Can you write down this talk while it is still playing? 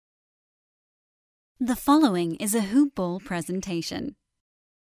The following is a Hoop Ball presentation.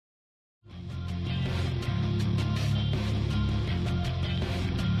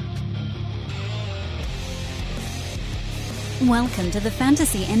 Welcome to the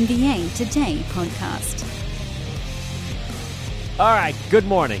Fantasy NBA Today podcast. All right, good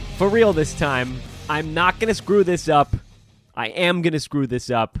morning. For real this time. I'm not going to screw this up. I am going to screw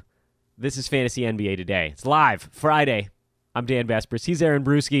this up. This is Fantasy NBA Today. It's live, Friday. I'm Dan Besbris. He's Aaron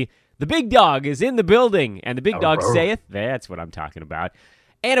Bruski. The big dog is in the building, and the big dog saith, that's what I'm talking about.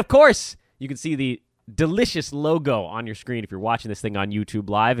 And, of course, you can see the delicious logo on your screen if you're watching this thing on YouTube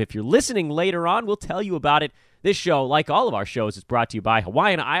Live. If you're listening later on, we'll tell you about it. This show, like all of our shows, is brought to you by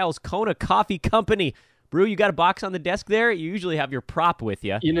Hawaiian Isles Kona Coffee Company. Brew, you got a box on the desk there? You usually have your prop with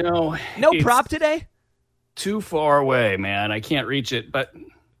you. You know, no prop today? Too far away, man. I can't reach it, but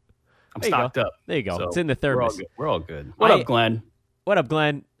I'm stocked up. There you go. So it's in the thermos. We're all good. What up, Glenn? What up,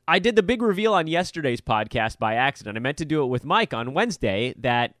 Glenn? I did the big reveal on yesterday's podcast by accident. I meant to do it with Mike on Wednesday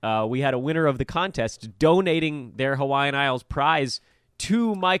that we had a winner of the contest donating their Hawaiian Isles prize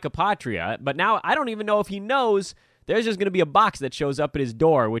to Mike Apotria. But now I don't even know if he knows there's just going to be a box that shows up at his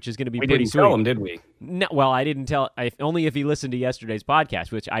door, which is going to be pretty sweet. We didn't tell him, did we? No, well, I didn't tell. Only if he listened to yesterday's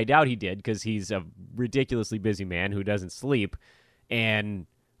podcast, which I doubt he did because he's a ridiculously busy man who doesn't sleep. And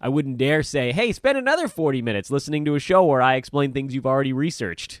I wouldn't dare say, hey, spend another 40 minutes listening to a show where I explain things you've already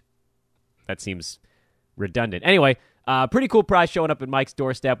researched. That seems redundant. Anyway, pretty cool prize showing up at Mike's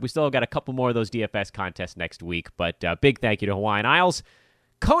doorstep. We still got a couple more of those DFS contests next week, but big thank you to Hawaiian Isles.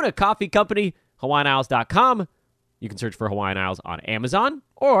 Kona Coffee Company, HawaiianIsles.com. You can search for Hawaiian Isles on Amazon,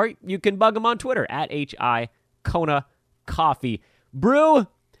 or you can bug them on Twitter at HI Kona Coffee. Brew,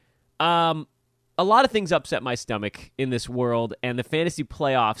 a lot of things upset my stomach in this world, and the fantasy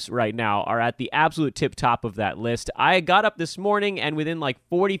playoffs right now are at the absolute tip top of that list. I got up this morning, and within like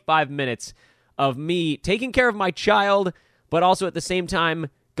 45 minutes of me taking care of my child, but also at the same time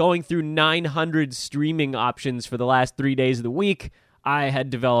going through 900 streaming options for the last 3 days of the week, I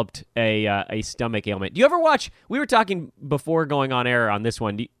had developed a stomach ailment. Do you ever watch, we were talking before going on air on this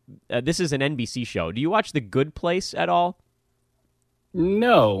one, this is an NBC show. Do you watch The Good Place at all?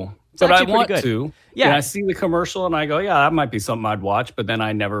 No. But I want to. Yeah. And I see the commercial and I go, yeah, that might be something I'd watch, but then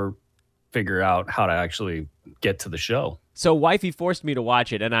I never figure out how to actually get to the show. So wifey forced me to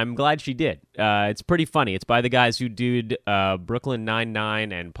watch it, and I'm glad she did. It's pretty funny. It's by the guys who did Brooklyn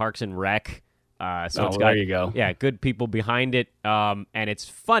Nine-Nine and Parks and Rec. There you go. Yeah, good people behind it, and it's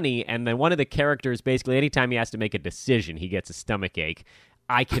funny. And then one of the characters, basically, anytime he has to make a decision, he gets a stomach ache.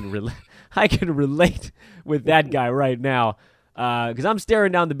 I can relate with that guy right now. Because I'm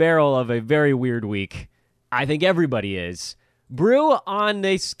staring down the barrel of a very weird week. I think everybody is. Brew, on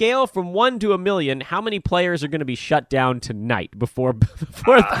a scale from 1 to 1,000,000, how many players are going to be shut down tonight before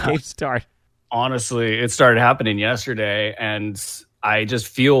the game starts? Honestly, it started happening yesterday, and I just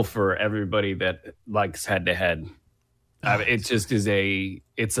feel for everybody that likes head-to-head. It just is there's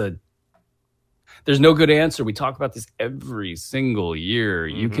no good answer. We talk about this every single year.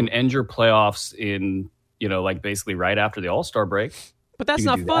 Mm-hmm. You can end your playoffs in, like basically right after the All-Star break. But that's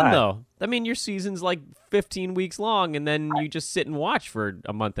not fun, though. I mean, your season's like 15 weeks long, and then you just sit and watch for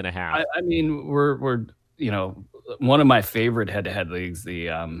a month and a half. I mean, we're one of my favorite head-to-head leagues,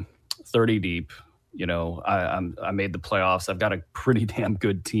 the 30 deep. I made the playoffs. I've got a pretty damn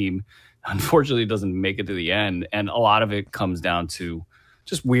good team. Unfortunately, it doesn't make it to the end, and a lot of it comes down to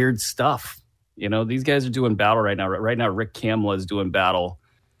just weird stuff. These guys are doing battle right now. Right now, Rick Kamla is doing battle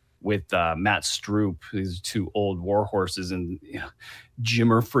with Matt Stroop. These are two old war horses, and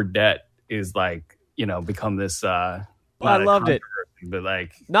Jimmer Fredette is become this. I loved it, but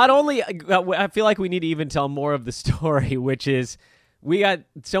not only I feel like we need to even tell more of the story, which is we got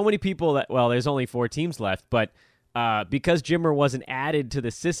so many people that there's only 4 teams left, but because Jimmer wasn't added to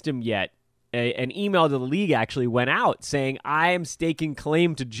the system yet. An email to the league actually went out saying, I am staking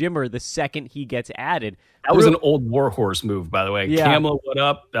claim to Jimmer the second he gets added. That was an old warhorse move, by the way. Yeah. Kamla went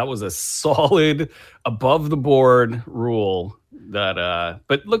up. That was a solid above-the-board rule. But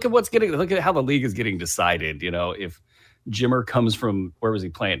look at how the league is getting decided. If Jimmer comes from, where was he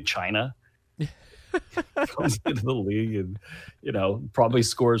playing? China? Comes into the league and, probably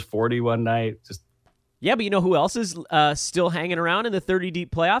scores 40 one night. Yeah, but you know who else is still hanging around in the 30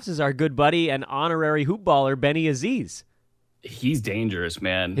 deep playoffs is our good buddy and honorary hoop baller, Benny Aziz. He's dangerous,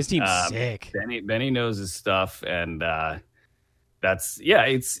 man. His team's sick. Benny knows his stuff, and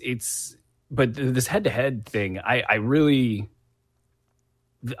it's but this head-to-head thing, I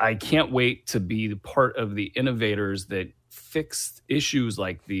can't wait to be the part of the innovators that fix issues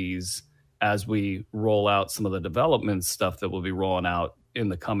like these as we roll out some of the development stuff that we'll be rolling out in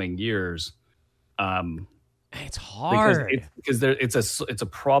the coming years. It's hard because it's a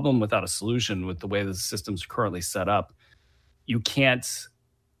problem without a solution with the way the system's currently set up. You can't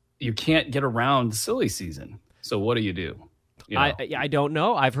get around the silly season. So what do you do? You know? I don't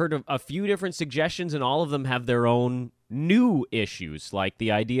know. I've heard of a few different suggestions, and all of them have their own new issues, like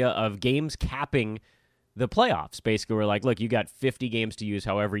the idea of games capping the playoffs. Basically, we're like, look, you got 50 games to use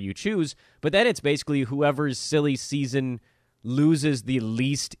however you choose, but then it's basically whoever's silly season loses the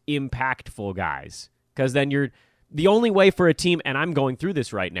least impactful guys. Because then you're the only way for a team, and I'm going through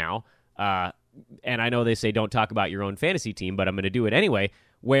this right now, and I know they say don't talk about your own fantasy team, but I'm going to do it anyway,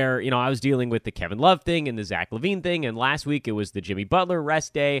 where, you know, I was dealing with the Kevin Love thing and the Zach LaVine thing, and last week it was the Jimmy Butler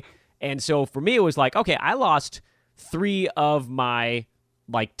rest day. And so for me, it was like, okay, I lost 3 of my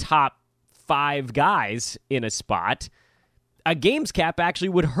top 5 guys in a spot. A games cap actually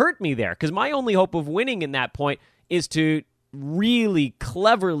would hurt me there, because my only hope of winning in that point is to really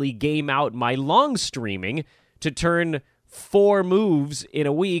cleverly game out my long streaming to turn 4 moves in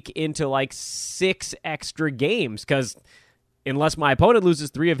a week into 6 extra games, because unless my opponent loses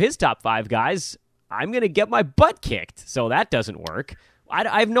 3 of his top 5 guys, I'm going to get my butt kicked. So that doesn't work.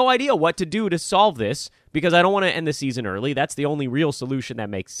 I have no idea what to do to solve this, because I don't want to end the season early. That's the only real solution that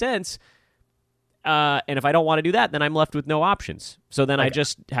makes sense. And if I don't want to do that, then I'm left with no options. So then I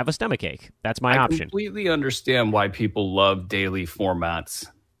just have a stomachache. That's my option. I completely understand why people love daily formats,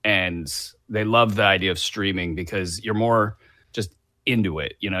 and they love the idea of streaming because you're more just into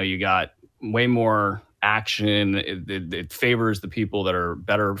it. You know, you got way more action. It favors the people that are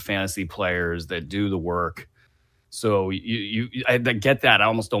better fantasy players that do the work. So I get that. I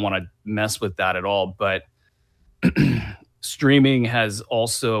almost don't want to mess with that at all. But streaming has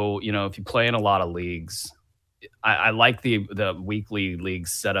also, you know, if you play in a lot of leagues, I like the weekly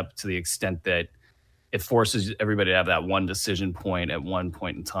leagues set up to the extent that it forces everybody to have that one decision point at one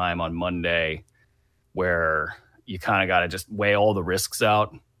point in time on Monday where you kind of got to just weigh all the risks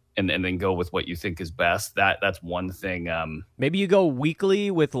out and then go with what you think is best. That's one thing. Maybe you go weekly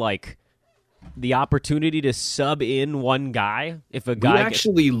with the opportunity to sub in one guy. If a guy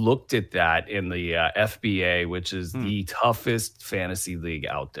actually looked at that in the FBA, which is the toughest fantasy league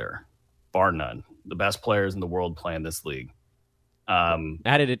out there, bar none. The best players in the world play in this league. How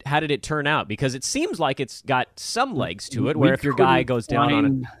did it turn out? Because it seems like it's got some legs to it, where if your guy goes down on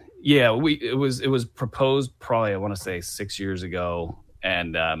it. Yeah, it was proposed probably, I want to say 6 years ago,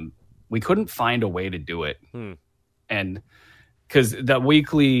 and we couldn't find a way to do it. And because that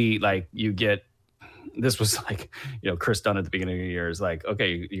weekly, you get, this was Chris Dunn at the beginning of the year is like,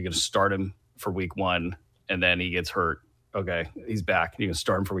 okay, you're going to start him for week 1, and then he gets hurt. Okay, he's back. You can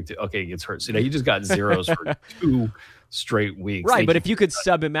start him for week 2. Okay, he gets hurt. So you just got zeros for 2 straight weeks. Right, but if you could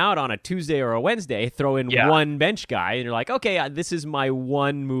sub him out on a Tuesday or a Wednesday, throw in one bench guy, and you're like, okay, this is my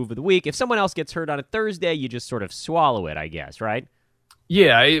one move of the week. If someone else gets hurt on a Thursday, you just sort of swallow it, I guess, right?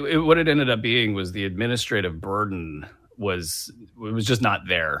 Yeah, what it ended up being was the administrative burden was just not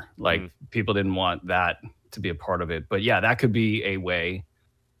there. People didn't want that to be a part of it. But yeah, that could be a way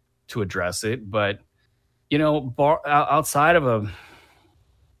to address it. But outside of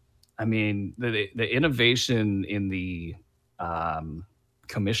the innovation in the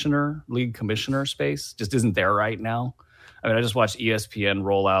league commissioner space just isn't there right now. I mean, I just watched ESPN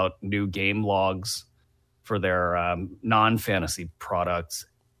roll out new game logs for their non-fantasy products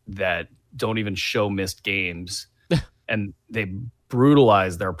that don't even show missed games. And they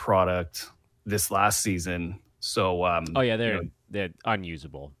brutalized their product this last season. So, they're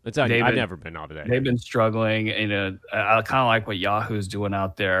unusable. I've never been out of that. They've been struggling. I kind of like what Yahoo's doing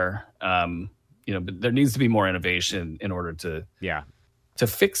out there. But there needs to be more innovation in order to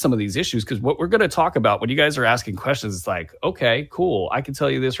fix some of these issues. Because what we're going to talk about when you guys are asking questions, it's like, okay, cool. I can tell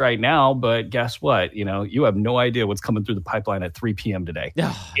you this right now, but guess what? You have no idea what's coming through the pipeline at 3 p.m. today.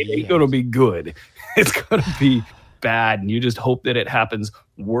 It ain't going to be good. It's going to be bad, and you just hope that it happens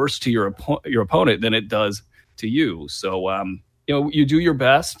worse to your opponent than it does to you. So, you do your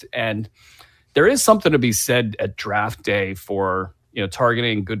best, and there is something to be said at draft day for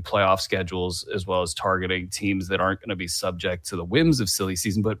targeting good playoff schedules as well as targeting teams that aren't going to be subject to the whims of silly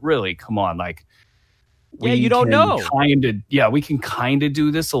season. But really, come on, you don't know. We can kind of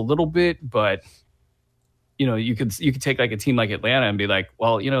do this a little bit, but you could take a team like Atlanta and be like,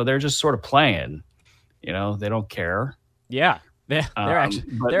 well, they're just sort of playing. They don't care. Yeah. They're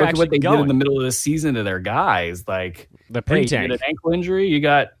actually look at what they did in the middle of the season to their guys. The pre-tank. You get an ankle injury, you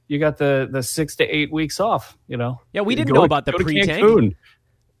got the 6 to 8 weeks off. Yeah, we didn't know about the pre-tank.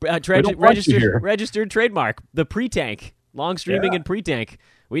 Registered trademark. The pre-tank, long streaming and pre-tank.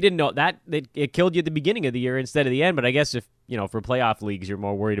 we didn't know that it killed you at the beginning of the year instead of the end. But I guess if, for playoff leagues, you're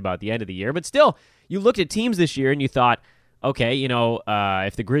more worried about the end of the year. But still, you looked at teams this year and you thought, okay,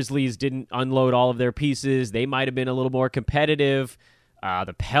 if the Grizzlies didn't unload all of their pieces, they might have been a little more competitive.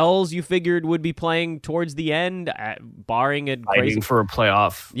 The Pels, you figured, would be playing towards the end, barring a crazy for a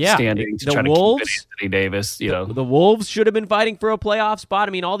playoff standing to try to keep it Anthony Davis. The Wolves should have been fighting for a playoff spot.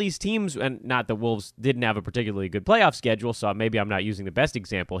 I mean, all these teams, and not the Wolves didn't have a particularly good playoff schedule, so maybe I'm not using the best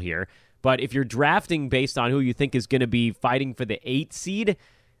example here. But if you're drafting based on who you think is going to be fighting for the 8th seed,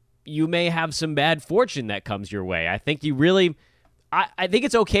 you may have some bad fortune that comes your way. I think I think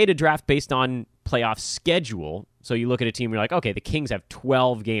it's okay to draft based on playoff schedule. So you look at a team, you're like, okay, the Kings have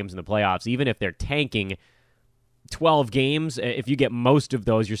 12 games in the playoffs. Even if they're tanking 12 games, if you get most of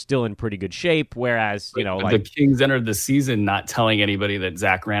those, you're still in pretty good shape. Whereas, the Kings entered the season not telling anybody that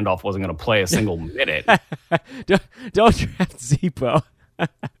Zach Randolph wasn't going to play a single minute. Don't draft Zebo. Well,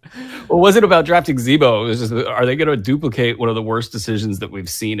 it wasn't about drafting Zebo. It was just, are they going to duplicate one of the worst decisions that we've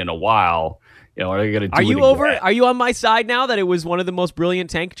seen in a while? Are they going to? Are you over? Are you on my side now that it was one of the most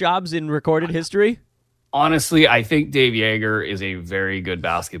brilliant tank jobs in recorded history? Honestly, I think Dave Yeager is a very good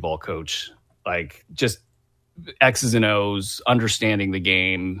basketball coach. Like, just X's and O's, understanding the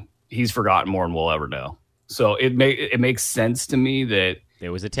game. He's forgotten more than we'll ever know. So it makes sense to me that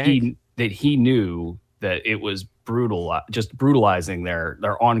there was a tank. He knew that it was just brutalizing their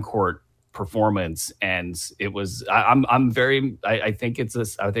on court performance, and it was. I think it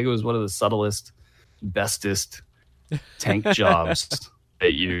was one of the subtlest, bestest tank jobs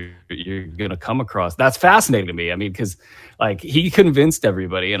that you're gonna come across. That's fascinating to me. I mean, because he convinced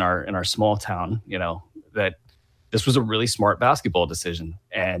everybody in our small town, that this was a really smart basketball decision,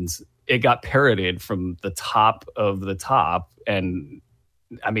 and it got parroted from the top of the top. And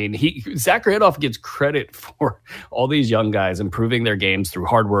I mean, Zach Randolph gets credit for all these young guys improving their games through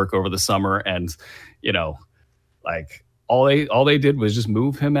hard work over the summer, and all they did was just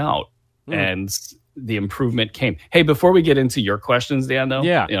move him out, and the improvement came. Hey, before we get into your questions, Dan, though,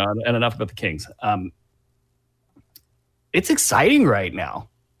 and enough about the Kings. It's exciting right now,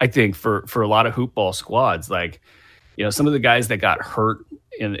 I think, for a lot of hoop ball squads. Some of the guys that got hurt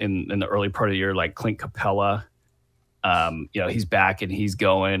in the early part of the year, like Clint Capella, he's back and he's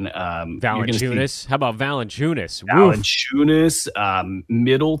going. Valanciunas. How about Valanciunas? Valanciunas,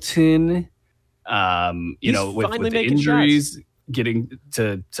 Middleton. With the injuries, shots. Getting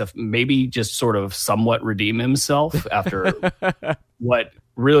to maybe just sort of somewhat redeem himself after what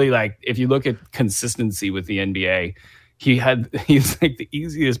really, if you look at consistency with the NBA, he's like the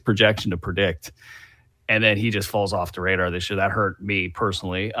easiest projection to predict, and then he just falls off the radar this year. That hurt me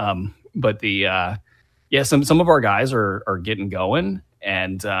personally. But some of our guys are getting going,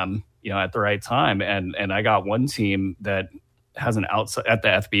 and at the right time. And I got one team that has an outside at the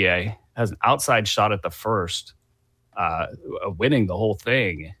FBA has an outside shot at the first, winning the whole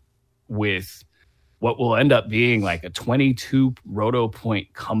thing with what will end up being like a 22 roto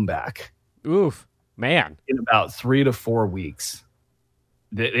point comeback. Oof, man! In about 3 to 4 weeks.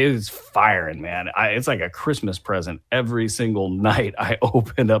 It is firing, man. It's like a Christmas present. Every single night I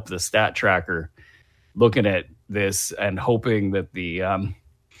open up the stat tracker, looking at this and hoping that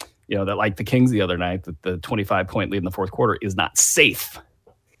that like the Kings the other night, that the 25-point lead in the fourth quarter is not safe.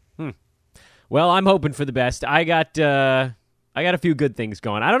 Well, I'm hoping for the best. I got a few good things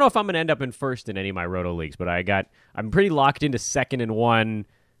going. I don't know if I'm going to end up in first in any of my roto leagues, but I'm pretty locked into second in one,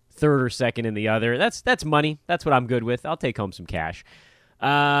 third or second in the other. That's money. That's what I'm good with. I'll take home some cash.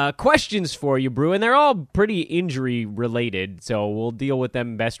 Questions for you, Brew, and they're all pretty injury related, so we'll deal with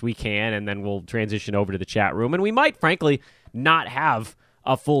them best we can, and then we'll transition over to the chat room. And we might, frankly, not have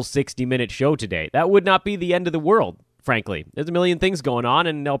a full 60-minute show today. That would not be the end of the world, frankly. There's a million things going on,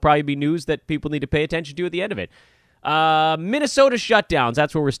 and there'll probably be news that people need to pay attention to at the end of it. Minnesota shutdowns,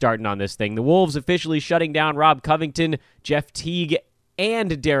 that's where we're starting on this thing. The Wolves officially shutting down Rob Covington, Jeff Teague,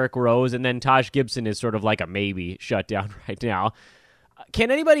 and Derrick Rose, and then Taj Gibson is sort of like a maybe shutdown right now. Can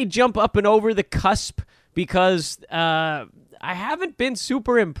anybody jump up and over the cusp? Because I haven't been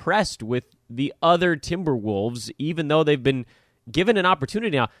super impressed with the other Timberwolves, even though they've been given an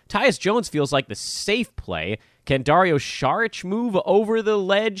opportunity now. Tyus Jones feels like the safe play. Can Dario Saric move over the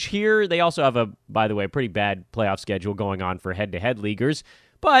ledge here? They also have by the way, pretty bad playoff schedule going on for head-to-head leaguers.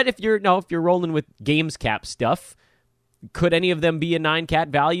 But if you're rolling with games cap stuff, could any of them be a 9-cat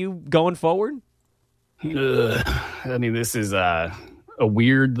value going forward? I mean, this is a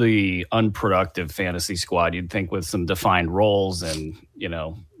weirdly unproductive fantasy squad. You'd think with some defined roles and,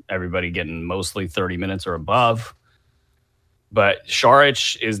 everybody getting mostly 30 minutes or above. But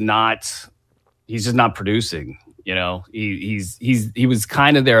Saric he's just not producing. He was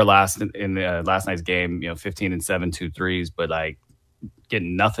kind of there in last night's game, 15 and 7, 2 threes, but like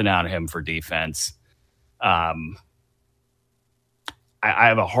getting nothing out of him for defense. I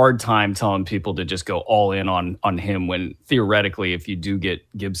have a hard time telling people to just go all in on him when theoretically, if you do get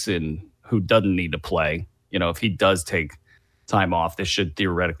Gibson, who doesn't need to play, if he does take time off, this should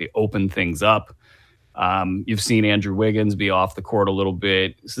theoretically open things up. You've seen Andrew Wiggins be off the court a little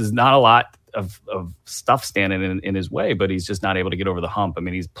bit. This is not a lot of stuff standing in his way, but he's just not able to get over the hump. I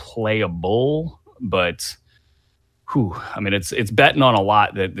mean, he's playable, but it's betting on a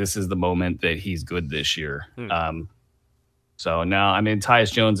lot that this is the moment that he's good this year. So now,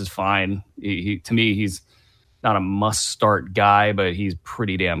 Tyus Jones is fine. He to me, he's not a must-start guy, but he's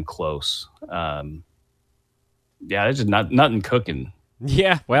pretty damn close. There's just nothing cooking.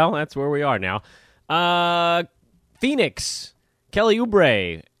 Yeah, well, that's where we are now. Phoenix, Kelly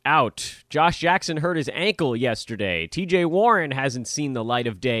Oubre out. Josh Jackson hurt his ankle yesterday. TJ Warren hasn't seen the light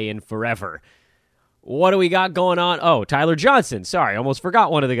of day in forever. What do we got going on? Oh, Tyler Johnson. Sorry, almost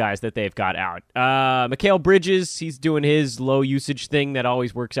forgot one of the guys that they've got out. Mikal Bridges, he's doing his low usage thing that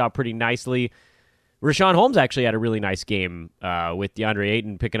always works out pretty nicely. Rashawn Holmes actually had a really nice game with DeAndre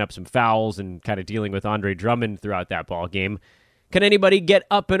Ayton picking up some fouls and kind of dealing with Andre Drummond throughout that ball game. Can anybody get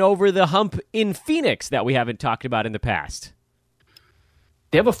up and over the hump in Phoenix that we haven't talked about in the past?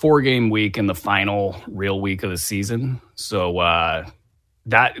 They have a 4-game week in the final real week of the season. So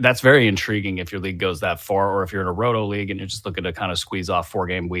that's very intriguing if your league goes that far, or if you're in a roto league and you're just looking to kind of squeeze off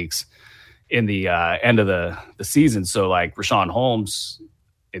 4-game weeks in the end of the season. So like Rashawn Holmes,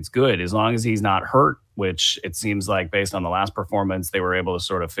 it's good as long as he's not hurt, which it seems like based on the last performance, they were able to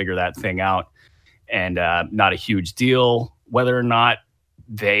sort of figure that thing out, and not a huge deal. Whether or not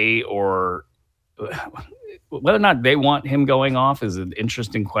they want him going off is an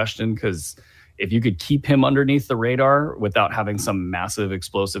interesting question, because if you could keep him underneath the radar without having some massive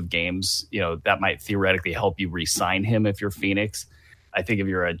explosive games, that might theoretically help you re-sign him if you're Phoenix. I think if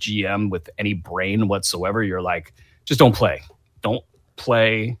you're a GM with any brain whatsoever, you're like, just don't play. Don't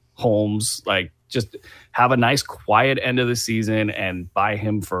play Holmes. Like, just have a nice quiet end of the season and buy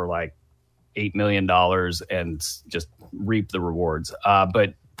him for like $8 million and just reap the rewards.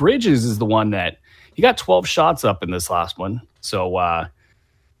 But Bridges is the one that he got 12 shots up in this last one. So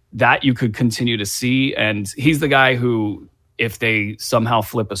that you could continue to see. And he's the guy who, if they somehow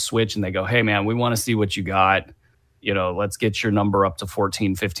flip a switch and they go, hey man, we want to see what you got, let's get your number up to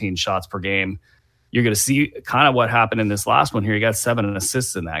 14, 15 shots per game. You're going to see kind of what happened in this last one here. He got 7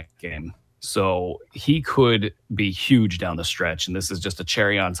 assists in that game. So he could be huge down the stretch. And this is just a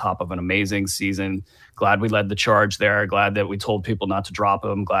cherry on top of an amazing season. Glad we led the charge there. Glad that we told people not to drop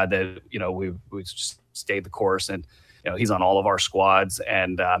him. Glad that, we just stayed the course. And, he's on all of our squads.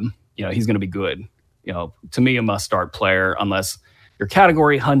 And, he's going to be good. To me, a must-start player, unless you're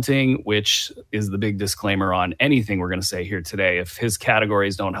category hunting, which is the big disclaimer on anything we're going to say here today. If his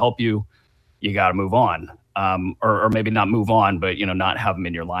categories don't help you, you got to move on. Or maybe not move on, but, not have him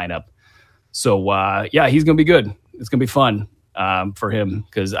in your lineup. So, he's going to be good. It's going to be fun for him,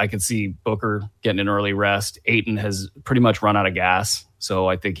 because I could see Booker getting an early rest. Ayton has pretty much run out of gas, so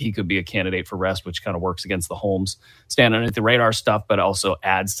I think he could be a candidate for rest, which kind of works against the Holmes stand underneath the radar stuff, but also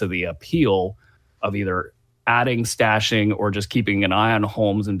adds to the appeal of either adding, stashing, or just keeping an eye on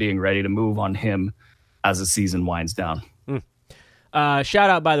Holmes and being ready to move on him as the season winds down. Shout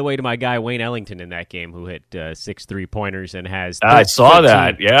out, by the way, to my guy Wayne Ellington in that game, who hit 6 3-pointers and has. I saw 13.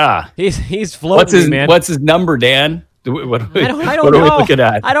 That. Yeah, he's floating. What's his number, Dan? What are we looking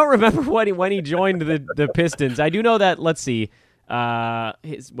at? I don't remember when he joined the Pistons. I do know that. Let's see.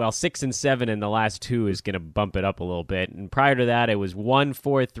 6 and 7 in the last 2 is going to bump it up a little bit. And prior to that, it was 1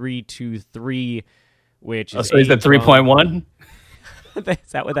 4 3 2 3, which is. So he's at 3.1.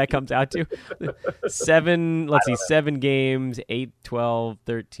 Is that what that comes out to? 7, let's see, 7 games, 8, 12,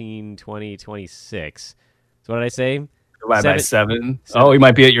 13, 20, 26. So what did I say? By 7. Oh, he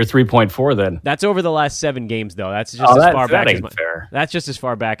might be at your 3.4 then. That's over the last 7 games, though. That's just as far back as fair. That's just as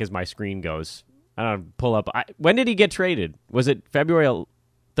far back as my screen goes. I don't pull up. When did he get traded? Was it February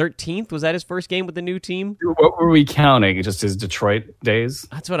 13th? Was that his first game with the new team? What were we counting? Just his Detroit days?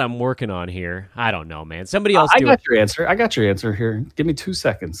 That's what I'm working on here. I don't know, man. Somebody else I got your answer here. Give me 2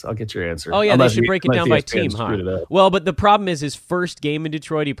 seconds. I'll get your answer. Oh, yeah, they should break it down by team, huh? Well, but the problem is his first game in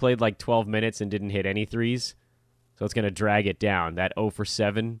Detroit, he played like 12 minutes and didn't hit any threes. So it's going to drag it down. That 0 for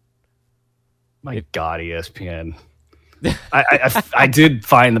 7. My God, ESPN. I did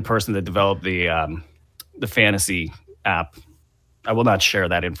find the person that developed the fantasy app. I will not share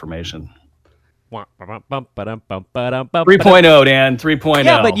that information. 3.0, Dan.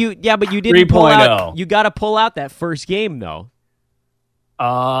 3.0. Yeah, but you didn't pull out. You got to pull out that first game though.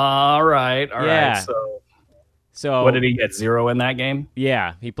 All right. Yeah. So what did he get? 0 in that game?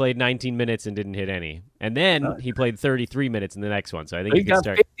 Yeah, he played 19 minutes and didn't hit any, and then he played 33 minutes in the next one. So I think he got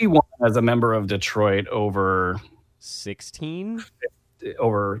start 51 as a member of Detroit over 16.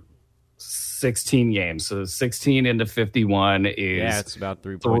 Over 16 games. So 16 into 51 is it's about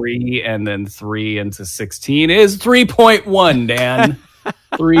 3, and then 3 into 16 is 3.1, Dan.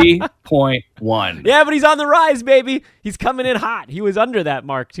 3.1. Yeah, but he's on the rise, baby. He's coming in hot. He was under that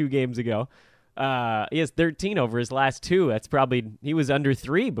mark 2 games ago. He has 13 over his last 2. He was under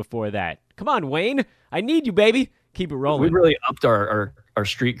 3 before that. Come on, Wayne. I need you, baby. Keep it rolling. We really upped our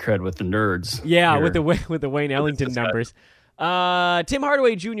street cred with the nerds. Yeah, here. with the Wayne Ellington numbers. Tim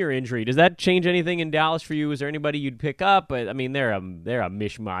Hardaway Jr. injury. Does that change anything in Dallas for you? Is there anybody you'd pick up? But I mean, they're a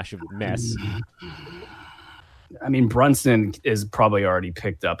mishmash of mess. I mean, Brunson is probably already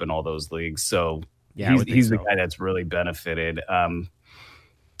picked up in all those leagues, so he's the guy that's really benefited.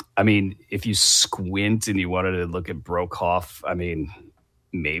 I mean, if you squint and you wanted to look at Brokoff, I mean,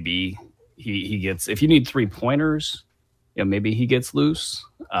 maybe he gets, if you need 3-pointers, maybe he gets loose.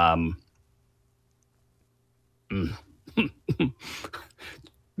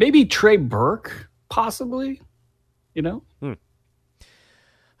 Maybe Trey Burke, possibly,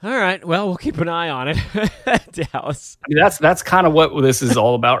 All right. Well, we'll keep an eye on it. Dallas. I mean, that's kind of what this is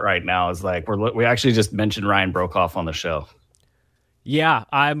all about right now. Is like we actually just mentioned Ryan Brokoff on the show. Yeah,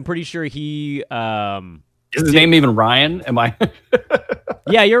 I'm pretty sure he. Is his name even Ryan? Am I?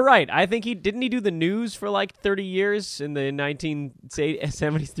 Yeah, you're right. I think he do the news for like 30 years in the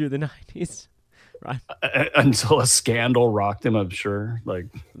 1970s through the 90s. Right. Until a scandal rocked him, I'm sure. Like,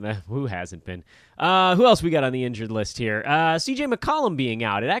 who hasn't been? Who else we got on the injured list here? CJ McCollum being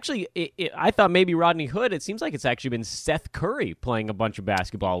out. I thought maybe Rodney Hood. It seems like it's actually been Seth Curry playing a bunch of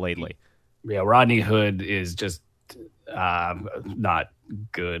basketball lately. Yeah, Rodney Hood is just not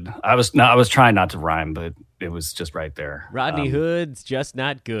good. I was trying not to rhyme, but it was just right there. Rodney Hood's just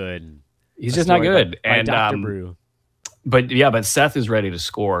not good. He's just not good. By Dr. Brew. But Seth is ready to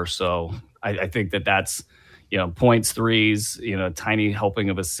score, so I think that's points, threes, tiny helping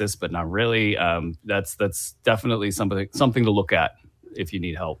of assists, but not really. That's definitely something to look at if you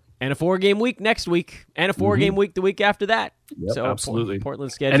need help. And a 4-game week next week, and a 4-game week the week after that. Yep, so absolutely,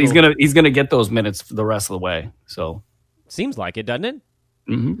 Portland schedule, and he's gonna get those minutes for the rest of the way. So seems like it, doesn't it?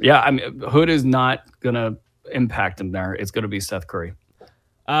 Mm-hmm. Yeah, I mean, Hood is not gonna impact him there. It's gonna be Seth Curry.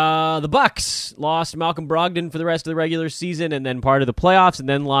 The Bucks lost Malcolm Brogdon for the rest of the regular season and then part of the playoffs, and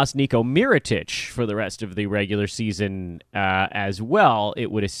then lost Niko Mirotic for the rest of the regular season as well. It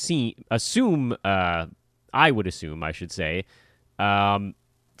would I would assume, I should say.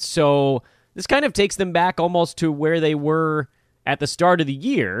 So this kind of takes them back almost to where they were at the start of the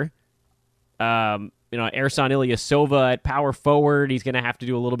year. Ersan Ilyasova at power forward, he's going to have to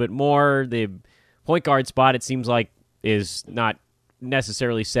do a little bit more. The point guard spot, it seems like, is not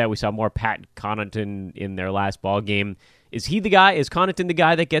necessarily set. We saw more Pat Connaughton in their last ball game. Is he the guy? Is Connaughton the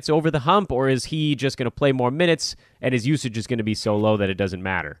guy that gets over the hump, or is he just going to play more minutes and his usage is going to be so low that it doesn't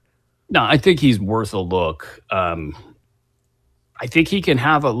matter? No, I think he's worth a look. I think he can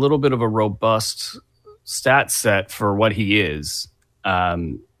have a little bit of a robust stat set for what he is.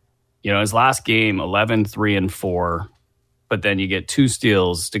 His last game, 11, 3, and 4, but then you get 2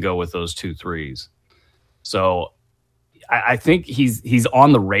 steals to go with those 2 threes. So I think he's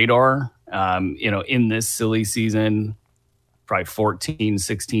on the radar, in this silly season, probably 14,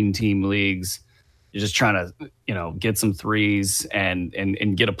 16 team leagues. You're just trying to, get some threes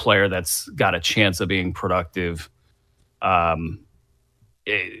and get a player that's got a chance of being productive.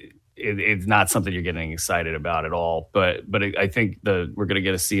 It's not something you're getting excited about at all. But I think we're going to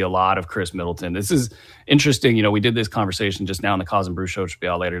get to see a lot of Chris Middleton. This is interesting. We did this conversation just now on the Cause and Brew show, which will be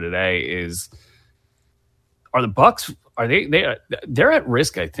out later today. Are the Bucks? They're at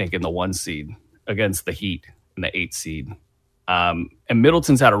risk, I think, in the 1 seed against the Heat in the 8 seed. And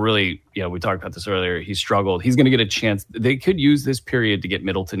Middleton's had a really, we talked about this earlier. He struggled. He's going to get a chance. They could use this period to get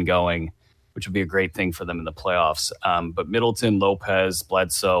Middleton going, which would be a great thing for them in the playoffs. But Middleton, Lopez,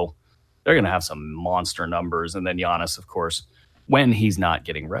 Bledsoe, they're going to have some monster numbers. And then Giannis, of course, when he's not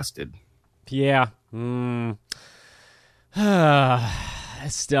getting rested. Yeah.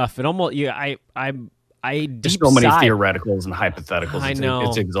 Stuff. It almost, there's so many theoreticals and hypotheticals. I know.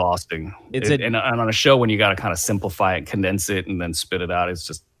 It's exhausting. And on a show when you got to kind of simplify it, condense it, and then spit it out,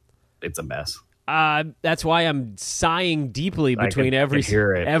 it's a mess. That's why I'm sighing deeply between every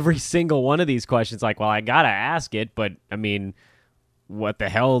single one of these questions. Like, well, I got to ask it, but I mean, what the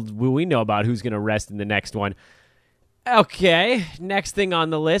hell will we know about who's going to rest in the next one? Okay, next thing on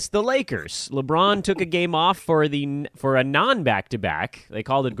the list, the Lakers. LeBron took a game off for a non-back-to-back. They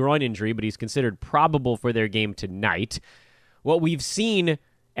called it groin injury, but he's considered probable for their game tonight. What we've seen,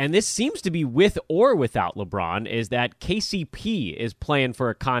 and this seems to be with or without LeBron, is that KCP is playing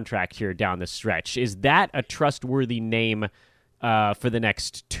for a contract here down the stretch. Is that a trustworthy name for the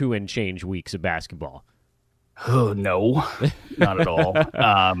next 2 and change weeks of basketball? Oh, no, not at all.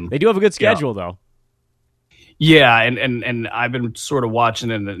 They do have a good schedule, though. Yeah, and I've been sort of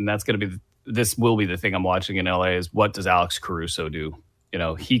watching, and that's going to be this will be the thing I'm watching in LA is what does Alex Caruso do?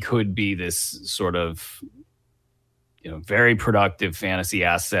 He could be this sort of very productive fantasy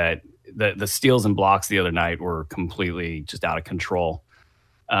asset. The steals and blocks the other night were completely just out of control.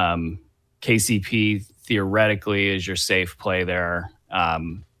 KCP theoretically is your safe play there.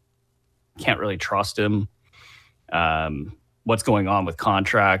 Can't really trust him. What's going on with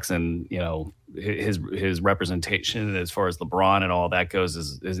contracts and his representation as far as LeBron and all that goes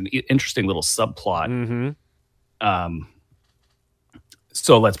is an interesting little subplot. Mm-hmm.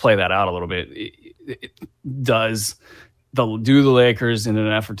 So let's play that out a little bit. Do the Lakers, in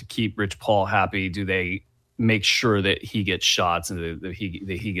an effort to keep Rich Paul happy, do they make sure that he gets shots and that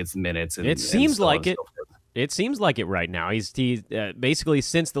he gets minutes? And, it seems like it. It seems like it right now. He's basically,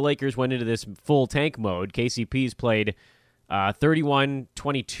 since the Lakers went into this full tank mode, KCP's played 31,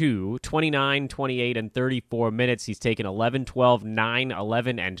 22, 29, 28, and 34 minutes. He's taken 11, 12, 9,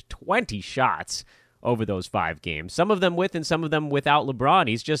 11, and 20 shots over those 5 games. Some of them with and some of them without LeBron.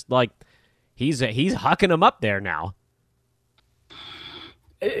 He's just like, he's hucking them up there now.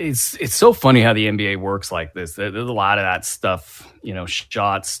 It's so funny how the NBA works like this. There's a lot of that stuff,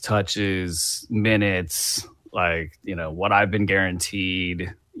 shots, touches, minutes, what I've been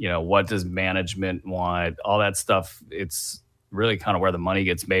guaranteed, what does management want, all that stuff. It's really kind of where the money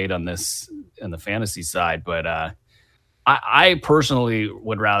gets made on this in the fantasy side. But I personally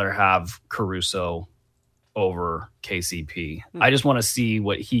would rather have Caruso over KCP. I just want to see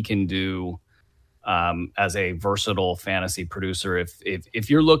what he can do as a versatile fantasy producer. If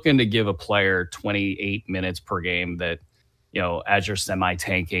you're looking to give a player 28 minutes per game that, as you're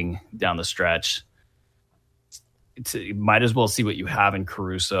semi-tanking down the stretch, you might as well see what you have in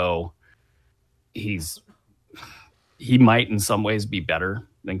Caruso. He might in some ways be better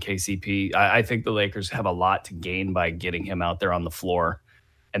than KCP. I think the Lakers have a lot to gain by getting him out there on the floor.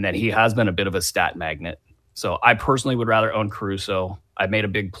 And then he has been a bit of a stat magnet. So I personally would rather own Caruso. I made a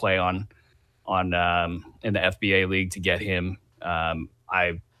big play on in the FBA league to get him.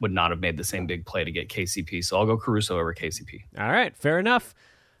 I would not have made the same big play to get KCP. So I'll go Caruso over KCP. All right, fair enough.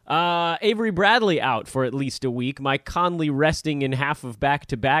 Avery Bradley out for at least a week. Mike Conley resting in half of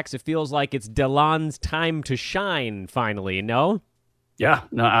back-to-backs. It feels like it's DeLon's time to shine finally, no? Yeah,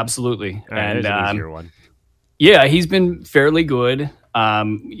 no, absolutely. All right, there's an easier one. Yeah, he's been fairly good.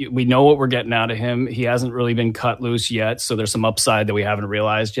 We know what we're getting out of him. He hasn't really been cut loose yet, so there's some upside that we haven't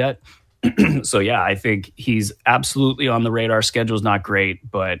realized yet. So, yeah, I think he's absolutely on the radar. Schedule's not great,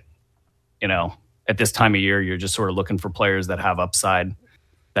 but, at this time of year, you're just sort of looking for players that have upside,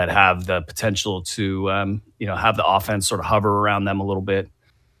 that have the potential to, have the offense sort of hover around them a little bit.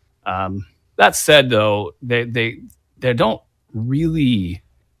 That said, though, they don't really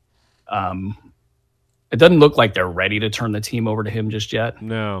it doesn't look like they're ready to turn the team over to him just yet.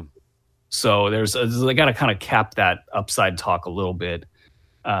 No. So they got to kind of cap that upside talk a little bit.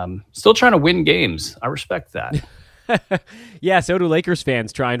 Still trying to win games. I respect that. Yeah, so do Lakers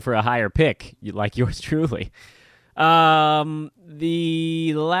fans trying for a higher pick, like yours truly.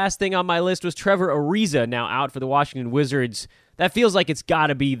 The last thing on my list was Trevor Ariza, now out for the Washington Wizards. That feels like it's got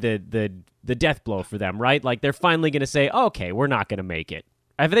to be the death blow for them, right? Like they're finally going to say, okay, we're not going to make it.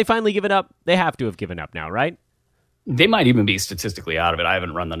 Have they finally given up? They have to have given up now, right? They might even be statistically out of it. I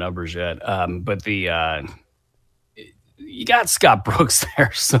haven't run the numbers yet. But you got Scott Brooks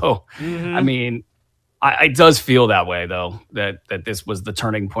there. So, I mean, it does feel that way, though, that this was the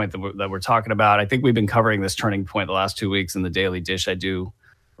turning point that we're talking about. I think we've been covering this turning point the last 2 weeks in the Daily Dish. I do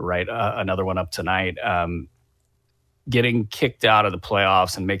write another one up tonight. Getting kicked out of the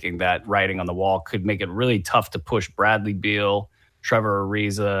playoffs and making that writing on the wall could make it really tough to push Bradley Beal, Trevor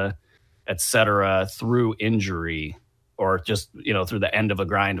Ariza, et cetera, through injury or just, through the end of a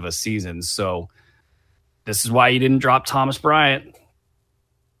grind of a season. So this is why you didn't drop Thomas Bryant.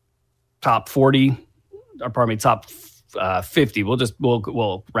 Top 40, or pardon me, top 50.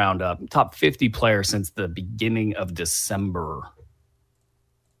 We'll round up. Top 50 player since the beginning of December.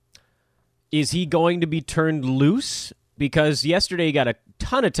 Is he going to be turned loose because yesterday he got a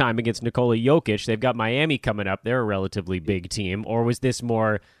ton of time against Nikola Jokic. They've got Miami coming up. They're a relatively big team. Or was this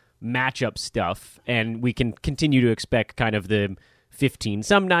more matchup stuff? And we can continue to expect kind of the 15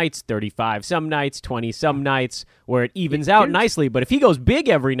 some nights, 35 some nights, 20 some nights, where it evens out nicely. But if he goes big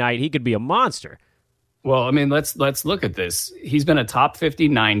every night, he could be a monster. Well, I mean, let's look at this. He's been a top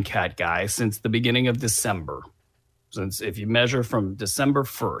 59 cat guy since the beginning of December. Since if you measure from December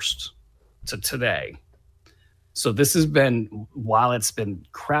 1st to today. So this has been, while it's been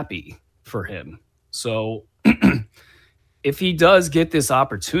crappy for him. So if he does get this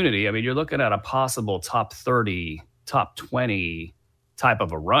opportunity, I mean, you're looking at a possible top 30, top 20 type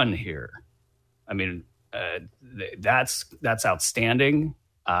of a run here. I mean, that's outstanding.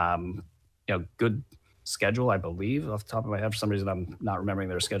 Good schedule, I believe, off the top of my head. For some reason, I'm not remembering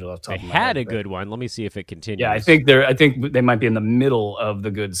their schedule off the top of my head. They had a good one. Let me see if it continues. Yeah, I think they might be in the middle of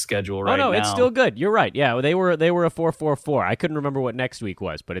the good schedule right now. Oh, no, it's still good. You're right. Yeah, they were a 4-4-4. I couldn't remember what next week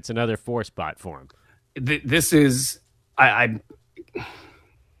was, but it's another 4 spot for him. This is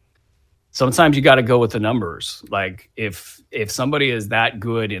sometimes you got to go with the numbers. Like if somebody is that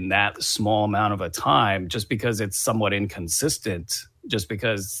good in that small amount of a time, just because it's somewhat inconsistent, just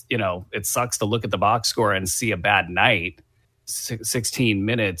because, it sucks to look at the box score and see a bad night, 16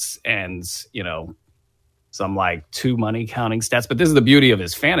 minutes and, some like 2 money counting stats. But this is the beauty of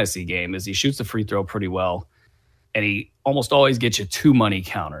his fantasy game is he shoots the free throw pretty well. And he almost always gets you 2 money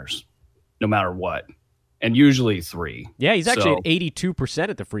counters, no matter what. And usually 3. Yeah, he's actually at 82%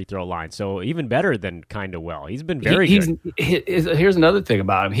 at the free throw line, so even better than kind of well. He's been very good. Here's another thing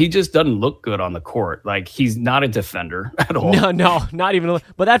about him. He just doesn't look good on the court. Like, he's not a defender at all. No, not even.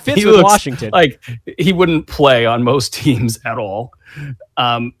 But that fits with Washington. Like, he wouldn't play on most teams at all.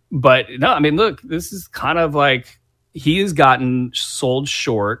 But, no, I mean, look, this is kind of like he has gotten sold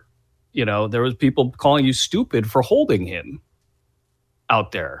short. There was people calling you stupid for holding him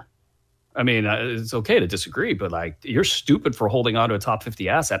out there. I mean, it's okay to disagree, but like you're stupid for holding on to a top 50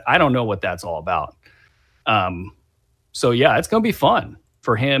 asset. I don't know what that's all about. So yeah, it's going to be fun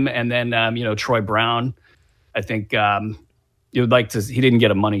for him. And then, Troy Brown, I think you'd like to, he didn't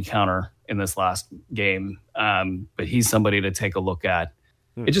get a money counter in this last game, but he's somebody to take a look at.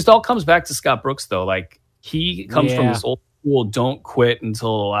 It just all comes back to Scott Brooks though. Like he comes from this old school, don't quit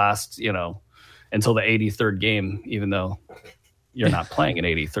until the last, until the 83rd game, even though you're not playing an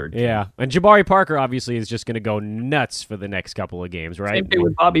 83rd game. Yeah, and Jabari Parker obviously is just going to go nuts for the next couple of games, right? Same thing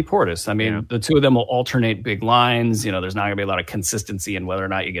with Bobby Portis. I mean, the two of them will alternate big lines. There's not going to be a lot of consistency in whether or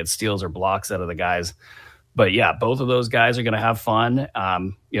not you get steals or blocks out of the guys. But yeah, both of those guys are going to have fun.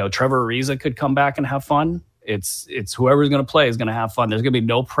 Trevor Ariza could come back and have fun. It's whoever's going to play is going to have fun. There's going to be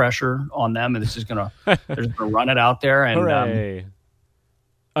no pressure on them, and it's just going to they're just going to run it out there. And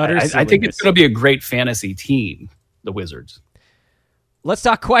I think it's going to be a great fantasy team, the Wizards. Let's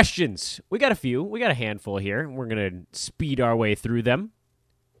talk questions. We got a few. We got a handful here. We're going to speed our way through them.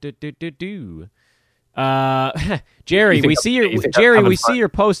 Jerry, we see your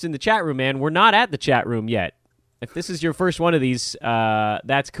post in the chat room, man. We're not at the chat room yet. If this is your first one of these,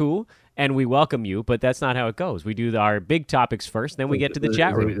 that's cool, and we welcome you, but that's not how it goes. We do our big topics first, then we get to the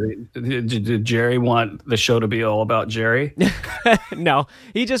chat room. Did Jerry want the show to be all about Jerry? No,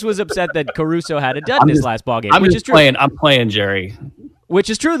 he just was upset that Caruso had a dud in his last ballgame, I'm playing Jerry. Which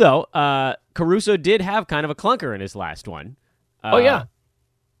is true, though. Caruso did have kind of a clunker in his last one. Yeah.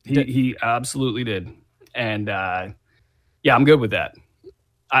 He absolutely did. And, I'm good with that.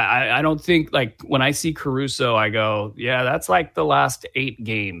 I don't think, like, when I see Caruso, I go, yeah, that's like the last 8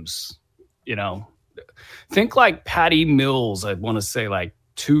 games, Think like Patty Mills, I'd want to say, like,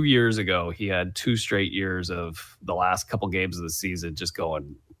 2 years ago, he had 2 straight years of the last couple games of the season just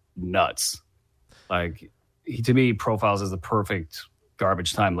going nuts. Like, he, to me, profiles as the perfect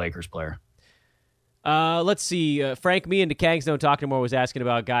garbage time Lakers player. Let's see. Frank, me and DeKangs Don't Talk No More was asking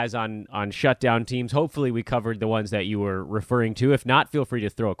about guys on shutdown teams. Hopefully we covered the ones that you were referring to. If not, feel free to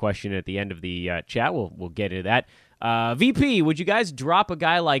throw a question at the end of the chat. We'll get into that. VP, would you guys drop a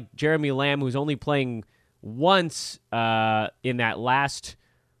guy like Jeremy Lamb who's only playing once in that last...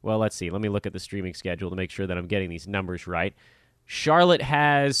 Well, let's see. Let me look at the streaming schedule to make sure that I'm getting these numbers right. Charlotte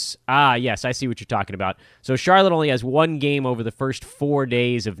has... yes, I see what you're talking about. So Charlotte only has 1 game over the first 4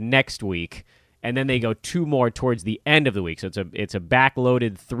 days of next week, and then they go 2 more towards the end of the week. So it's a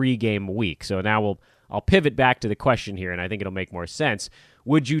backloaded 3-game week. So now I'll pivot back to the question here, and I think it'll make more sense.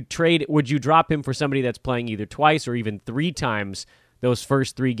 Would you drop him for somebody that's playing either twice or even 3 times those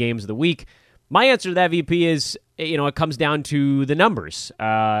first 3 games of the week? My answer to that, VP, is it comes down to the numbers.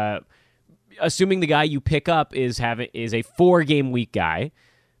 Assuming the guy you pick up is a 4-game week guy,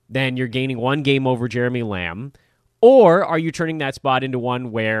 then you're gaining 1 game over Jeremy Lamb. Or are you turning that spot into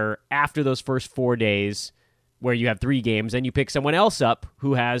one where after those first 4 days where you have 3 games, then you pick someone else up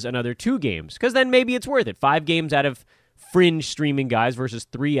who has another 2 games? Because then maybe it's worth it. 5 games out of fringe streaming guys versus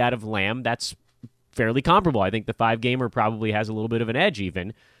 3 out of Lamb. That's fairly comparable. I think the 5-gamer probably has a little bit of an edge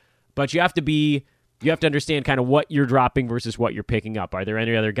even. But you have to understand kind of what you're dropping versus what you're picking up. Are there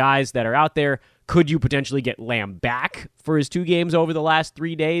any other guys that are out there? Could you potentially get Lamb back for his 2 games over the last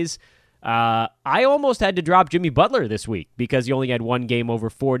 3 days? I almost had to drop Jimmy Butler this week because he only had 1 game over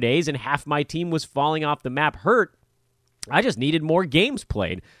 4 days and half my team was falling off the map hurt. I just needed more games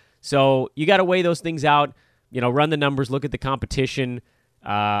played. So you got to weigh those things out, run the numbers, look at the competition.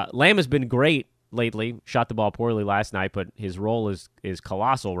 Lamb has been great lately, shot the ball poorly last night, but his role is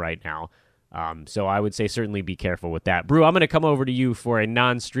colossal right now. So I would say certainly be careful with that. Brew, I'm going to come over to you for a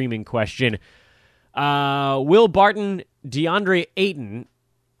non-streaming question. Will Barton, DeAndre Ayton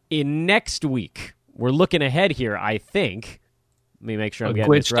in next week? We're looking ahead here, I think. Let me make sure I'm getting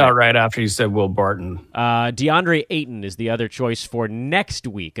this right. Glitched out right after you said Will Barton. DeAndre Ayton is the other choice for next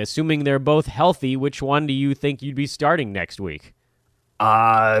week. Assuming they're both healthy, which one do you think you'd be starting next week?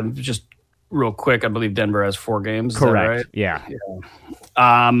 Just real quick, I believe Denver has 4 games. Correct. Is that right?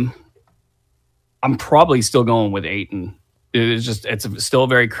 Yeah. I'm probably still going with Ayton. It's still a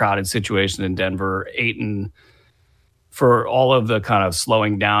very crowded situation in Denver. Ayton, for all of the kind of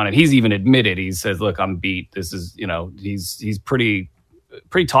slowing down, and he's even admitted, he says, look, I'm beat. This is, he's pretty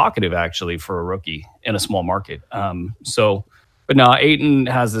talkative actually for a rookie in a small market. But no, Ayton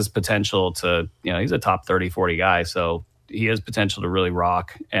has this potential to, he's a top 30, 40 guy. So he has potential to really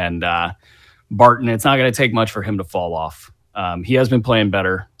rock. And Barton, it's not going to take much for him to fall off. He has been playing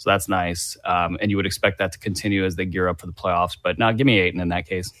better, so that's nice. And you would expect that to continue as they gear up for the playoffs. But no, give me Ayton in that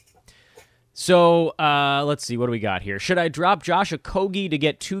case. So let's see. What do we got here? Should I drop Josh Okogie to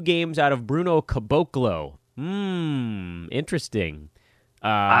get 2 games out of Bruno Caboclo? Interesting.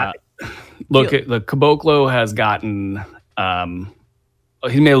 Look, the Caboclo has gotten...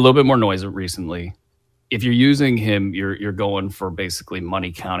 he's made a little bit more noise recently. If you're using him, you're going for basically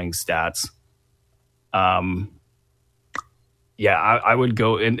money counting stats. Yeah, I would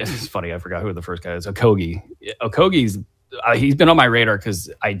go, and it's funny, I forgot who the first guy is. Okogie. Okogie's, he's been on my radar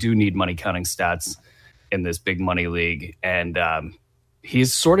because I do need money counting stats in this big money league, and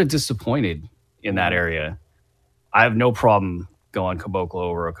he's sort of disappointed in that area. I have no problem going Caboclo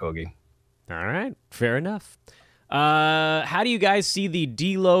over Okogie. All right, fair enough. How do you guys see the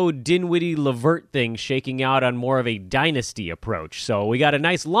D'Lo, Dinwiddie, LeVert thing shaking out on more of a dynasty approach? So we got a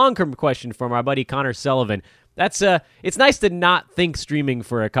nice long-term question from our buddy Connor Sullivan. That's it's nice to not think streaming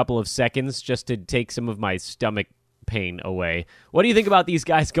for a couple of seconds just to take some of my stomach pain away. What do you think about these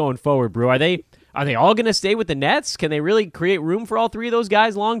guys going forward, Brew? Are they all going to stay with the Nets? Can they really create room for all 3 of those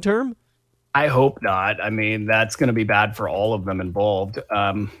guys long term? I hope not. I mean, that's going to be bad for all of them involved.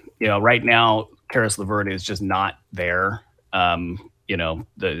 Right now, Karis LeVert is just not there.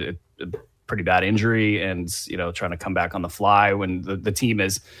 The pretty bad injury and, trying to come back on the fly when the team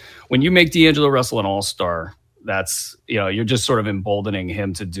is, when you make D'Angelo Russell an all-star, that's, you're just sort of emboldening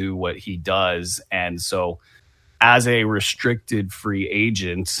him to do what he does. And so as a restricted free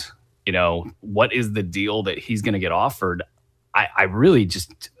agent, what is the deal that he's going to get offered? I really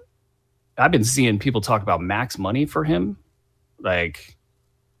just, I've been seeing people talk about max money for him. Like,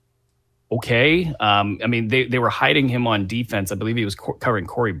 okay. They were hiding him on defense. I believe he was covering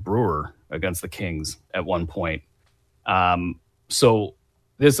Corey Brewer against the Kings at one point. So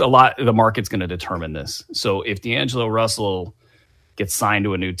there's a lot, the market's going to determine this. So if D'Angelo Russell gets signed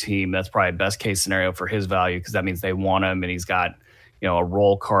to a new team, that's probably best case scenario for his value, because that means they want him and he's got, a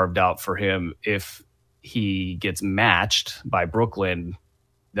role carved out for him. If he gets matched by Brooklyn,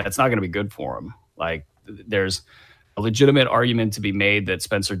 that's not going to be good for him. Like, there's a legitimate argument to be made that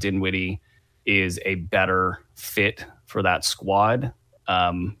Spencer Dinwiddie is a better fit for that squad.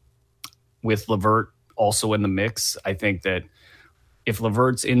 With LeVert also in the mix, I think that if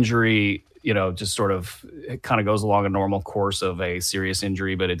LeVert's injury, just sort of it kind of goes along a normal course of a serious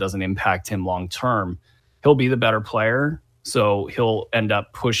injury, but it doesn't impact him long term, he'll be the better player. So he'll end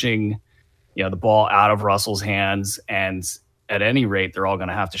up pushing, the ball out of Russell's hands, and at any rate, they're all going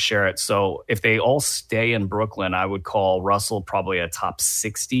to have to share it. So if they all stay in Brooklyn, I would call Russell probably a top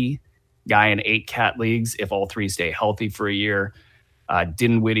 60 guy in 8 cat leagues if all 3 stay healthy for a year.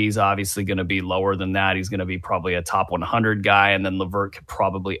 Dinwiddie's obviously going to be lower than that. He's going to be probably a top 100 guy, and then LeVert could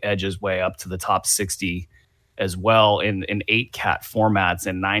probably edge his way up to the top 60 as well in 8 cat formats.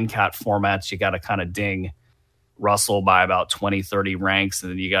 And 9 cat formats, you got to kind of ding Russell by about 20, 30 ranks.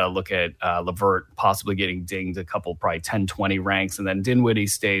 And then you got to look at LeVert possibly getting dinged a couple, probably 10, 20 ranks. And then Dinwiddie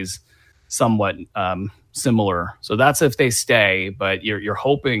stays somewhat similar. So that's if they stay, but you're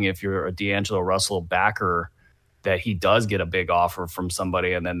hoping if you're a D'Angelo Russell backer that he does get a big offer from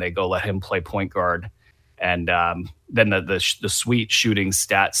somebody and then they go let him play point guard. And then the sweet shooting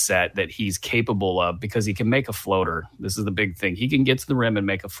stat set that he's capable of, because he can make a floater. This is the big thing. He can get to the rim and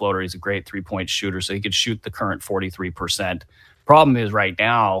make a floater. He's a great 3-point shooter, so he could shoot the current 43%. Problem is right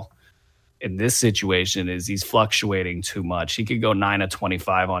now in this situation is he's fluctuating too much. He could go 9 of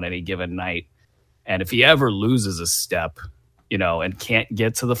 25 on any given night. And if he ever loses a step, and can't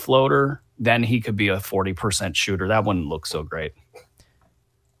get to the floater, then he could be a 40% shooter. That wouldn't look so great.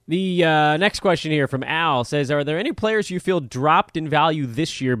 The next question here from Al says, are there any players you feel dropped in value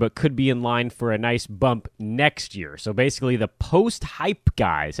this year but could be in line for a nice bump next year? So basically the post-hype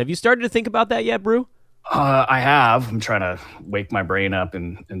guys. Have you started to think about that yet, Brew? I have. I'm trying to wake my brain up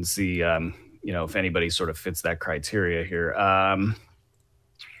and see, if anybody sort of fits that criteria here.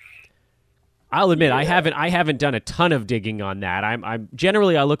 I'll admit, I haven't done a ton of digging on that. I'm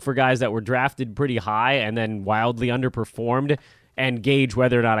generally I look for guys that were drafted pretty high and then wildly underperformed, and gauge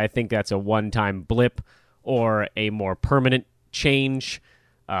whether or not I think that's a one-time blip or a more permanent change.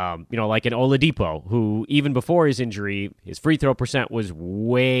 Like an Oladipo, who even before his injury, his free throw percent was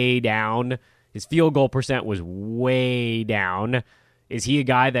way down. His field goal percent was way down. Is he a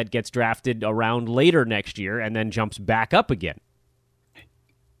guy that gets drafted around later next year and then jumps back up again?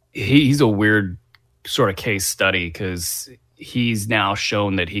 He's a weird sort of case study because he's now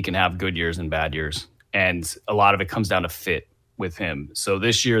shown that he can have good years and bad years. And a lot of it comes down to fit with him. So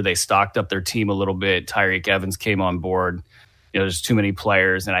this year they stocked up their team a little bit. Tyreek Evans came on board. There's too many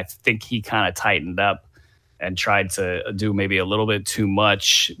players, and I think he kind of tightened up and tried to do maybe a little bit too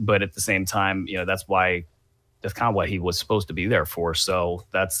much. But at the same time, that's kind of what he was supposed to be there for. So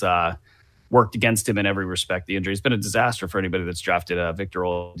that's worked against him in every respect. The injury has been a disaster for anybody that's drafted Victor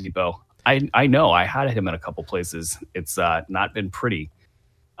Oladipo. I know I had him in a couple places. It's not been pretty.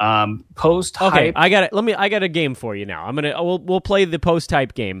 Post hype. Okay, I got a game for you now. We'll play the post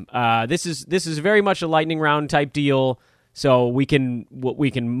hype game. This is very much a lightning round type deal, so we can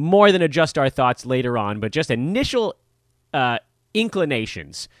more than adjust our thoughts later on. But just initial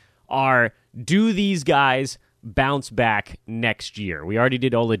inclinations are: do these guys bounce back next year? We already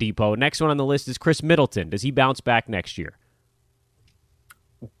did Oladipo. Next one on the list is Chris Middleton. Does he bounce back next year?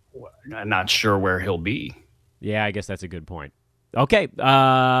 I'm not sure where he'll be. Yeah, I guess that's a good point. Okay,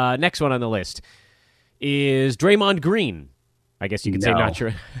 next one on the list is Draymond Green. I guess you could say not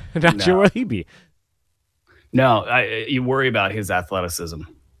sure where he'd be. No, you worry about his athleticism.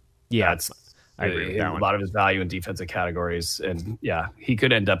 Yeah, I agree with that one. A lot of his value in defensive categories. And yeah, he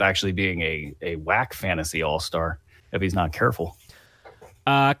could end up actually being a whack fantasy all-star if he's not careful.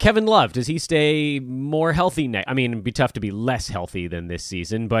 Kevin Love, does he stay more healthy? It'd be tough to be less healthy than this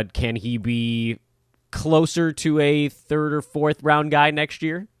season, but can he be closer to a third or fourth round guy next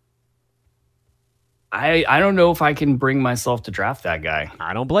year? I don't know if I can bring myself to draft that guy.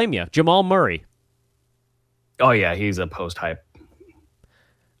 I don't blame you. Jamal Murray. Oh yeah, he's a post hype.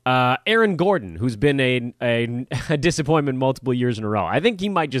 Aaron Gordon, who's been a disappointment multiple years in a row. I think he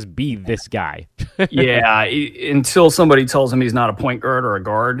might just be this guy. Yeah, until somebody tells him he's not a point guard or a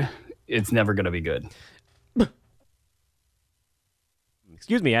guard, it's never going to be good.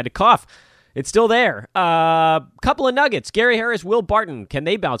 Excuse me, I had to cough. It's still there. Couple of nuggets. Gary Harris, Will Barton. Can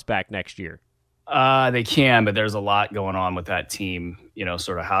they bounce back next year? They can, but there's a lot going on with that team.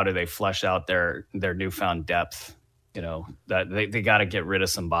 Sort of how do they flesh out their newfound depth? That they got to get rid of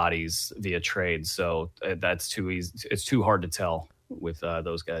some bodies via trade. So that's too easy. It's too hard to tell with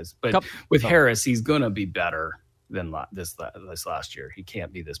those guys. But with Harris, he's going to be better than this last year. He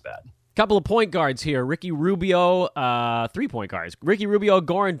can't be this bad. Couple of point guards here. Ricky Rubio, 3 point guards. Ricky Rubio,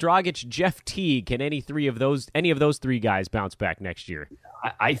 Goran Dragic, Jeff Teague. Can any of those three guys bounce back next year?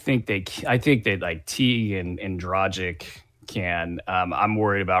 I think they like Teague and Dragic can. I'm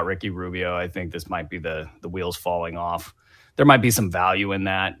worried about Ricky Rubio. I think this might be the wheels falling off. There might be some value in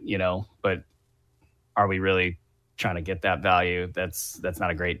that, but are we really trying to get that value? That's not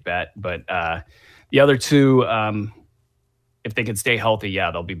a great bet. But the other two, if they can stay healthy,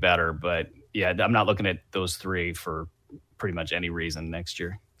 yeah, they'll be better. But yeah, I'm not looking at those three for pretty much any reason next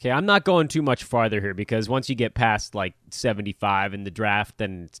year. Okay, I'm not going too much farther here because once you get past like 75 in the draft,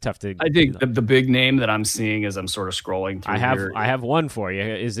 then it's tough to. I think the big name that I'm seeing as I'm sort of scrolling through I have one for you.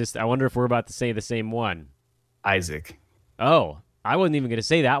 Is this? I wonder if we're about to say the same one. Isaac. Oh, I wasn't even going to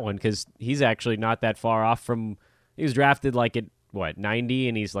say that one because he's actually not that far off from. He was drafted like at 90,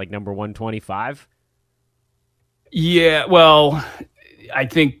 and he's like number 125. Yeah, well, I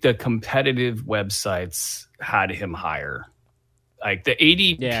think the competitive websites had him higher. Like the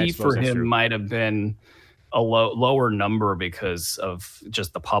ADP for him might have been a lower number because of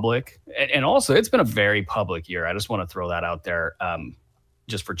just the public. And also, it's been a very public year. I just want to throw that out there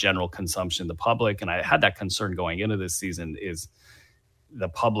just for general consumption. The public, and I had that concern going into this season, is the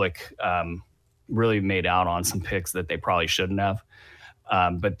public really made out on some picks that they probably shouldn't have.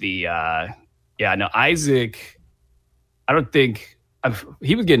 Isaac, I don't think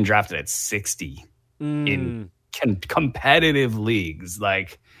he was getting drafted at 60 in competitive leagues.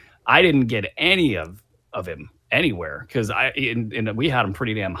 Like, I didn't get any of him anywhere because we had him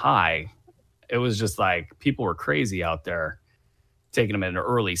pretty damn high. It was just like people were crazy out there taking him in the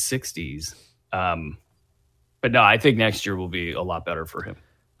early 60s. But no, I think next year will be a lot better for him.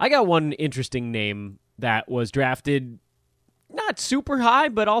 I got one interesting name that was drafted not super high,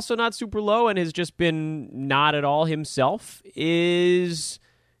 but also not super low, and has just been not at all himself.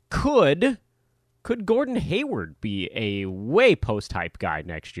 Could Gordon Hayward be a way post-hype guy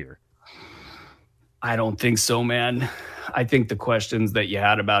next year? I don't think so, man. I think the questions that you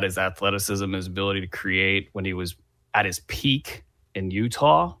had about his athleticism, his ability to create when he was at his peak in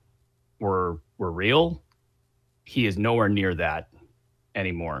Utah were real. He is nowhere near that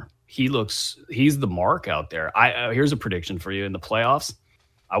anymore. He's the mark out there. Here's a prediction for you in the playoffs.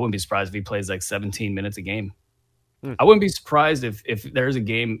 I wouldn't be surprised if he plays like 17 minutes a game. I wouldn't be surprised if there's a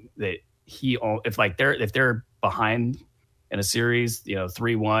game that if they're behind in a series,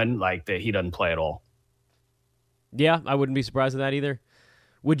 3-1, like that he doesn't play at all. Yeah, I wouldn't be surprised at that either.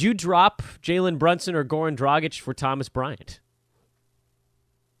 Would you drop Jalen Brunson or Goran Dragic for Thomas Bryant?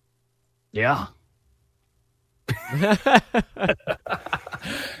 Yeah.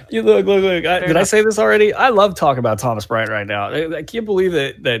 You look. Did I say this already? I love talking about Thomas Bryant right now. I can't believe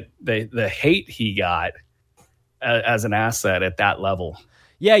that the hate he got as an asset at that level.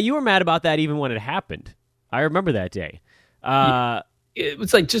 Yeah, you were mad about that even when it happened. I remember that day.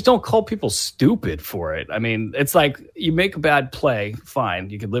 It's like, just don't call people stupid for it. I mean, it's like you make a bad play, fine,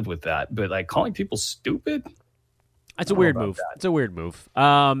 you can live with that. But like calling people stupid, that's a weird move. It's a weird move.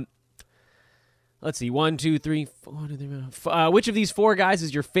 Let's see. 1, 2, 3, 4. Which of these four guys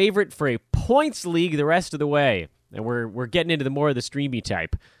is your favorite for a points league the rest of the way? And we're getting into the more of the streamy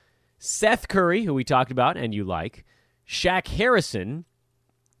type. Seth Curry, who we talked about and you like. Shaq Harrison,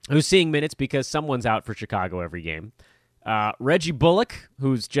 who's seeing minutes because someone's out for Chicago every game. Reggie Bullock,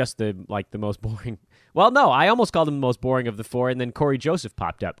 who's just the most boring. Well, no, I almost called him the most boring of the four, and then Corey Joseph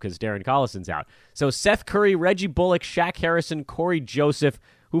popped up because Darren Collison's out. So Seth Curry, Reggie Bullock, Shaq Harrison, Corey Joseph,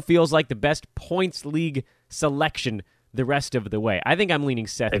 who feels like the best points league selection the rest of the way. I think I'm leaning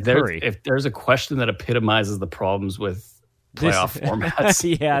Seth Curry. If there's a question that epitomizes the problems with playoff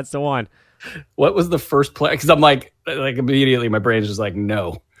formats. Yeah, it's the one. What was the first play? Because I'm like immediately my brain's just like,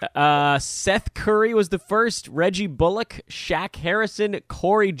 no. Seth Curry was the first. Reggie Bullock, Shaq Harrison,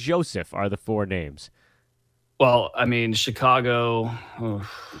 Corey Joseph are the four names. Well, I mean, Chicago.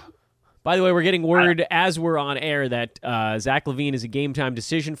 By the way, we're getting word as we're on air that Zach LaVine is a game-time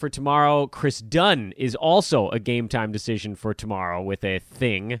decision for tomorrow. Chris Dunn is also a game-time decision for tomorrow with a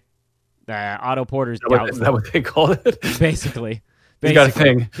thing. Otto Porter's doubtful. Is that what they called it? Basically. He's got a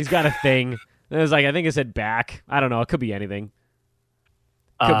thing. He's got a thing. It was like, I think it said back. I don't know. It could be anything.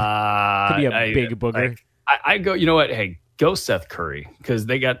 Could be a big booger. I go, you know what? Hey, go Seth Curry because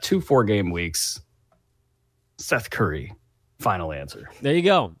they got 2 4-game weeks. Seth Curry. Final answer. There you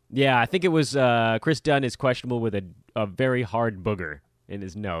go. Yeah, I think it was Chris Dunn is questionable with a very hard booger in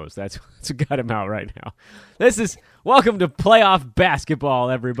his nose. That's what's got him out right now. Welcome to playoff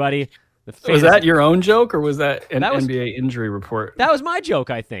basketball, everybody. Was that your own joke, or was that an NBA injury report? That was my joke,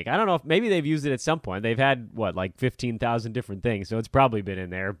 I think. I don't know if maybe they've used it at some point. They've had, 15,000 different things, so it's probably been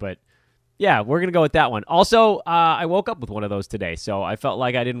in there. But, yeah, we're going to go with that one. Also, I woke up with one of those today, so I felt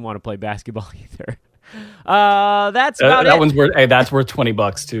like I didn't want to play basketball either. That's about that it. One's worth. Hey, that's worth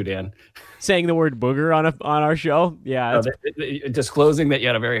 $20 too, Dan. Saying the word booger on our show, yeah. Disclosing that you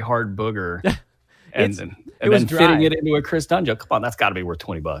had a very hard booger, and then dry. fitting it into a Chris Dunn joke. Come on, that's got to be worth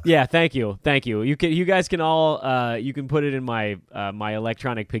 $20. Yeah, thank you. You guys can all you can put it in my my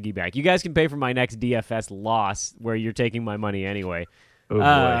electronic piggy bank. You guys can pay for my next DFS loss where you're taking my money anyway. Oh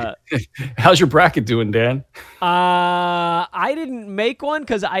boy. How's your bracket doing, Dan? I didn't make one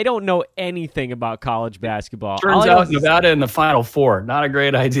because I don't know anything about college basketball. Turns out Nevada in the Final Four. Not a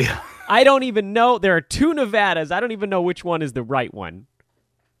great idea. I don't even know. There are 2 Nevadas. I don't even know which one is the right one.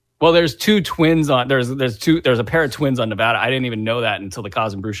 Well, there's 2 twins on. There's a pair of twins on Nevada. I didn't even know that until the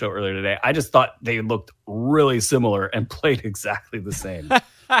Cos and Brew show earlier today. I just thought they looked really similar and played exactly the same.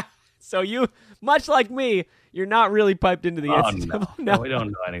 So much like me, you're not really piped into the NCAA. No, we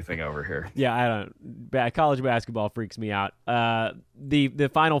don't know anything over here. Yeah, I don't. College basketball freaks me out. The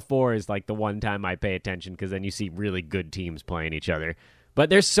Final Four is like the one time I pay attention because then you see really good teams playing each other. But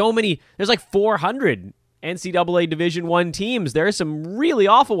there's so many. There's like 400 NCAA Division I teams. There are some really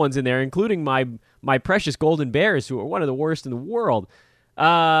awful ones in there, including my precious Golden Bears, who are one of the worst in the world.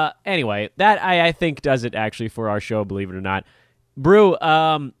 Anyway, that I think does it actually for our show, believe it or not. Brew,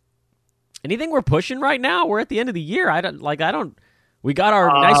 anything we're pushing right now? We're at the end of the year. We got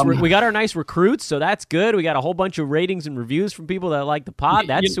our nice recruits, so that's good. We got a whole bunch of ratings and reviews from people that like the pod.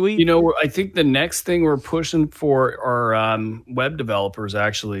 That's sweet. You know, I think the next thing we're pushing for are web developers,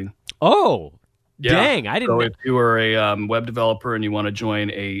 actually. Oh, yeah. Dang! I didn't. So if you are a web developer and you want to join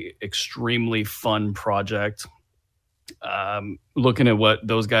a extremely fun project, looking at what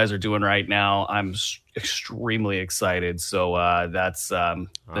those guys are doing right now, I'm extremely excited. So that's the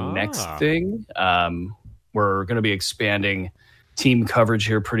next thing. We're going to be expanding team coverage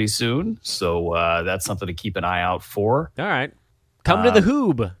here pretty soon, so that's something to keep an eye out for. All right. Come to the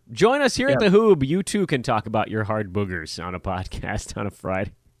Hoob. Join us here at the Hoob. You too can talk about your hard boogers on a podcast on a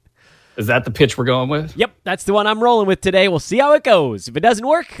Friday. Is that the pitch we're going with? Yep, that's the one I'm rolling with today. We'll see how it goes. If it doesn't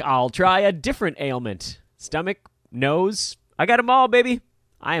work, I'll try a different ailment. Stomach, nose, I got them all, baby.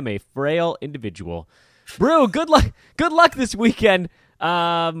 I am a frail individual. Brew, good luck this weekend.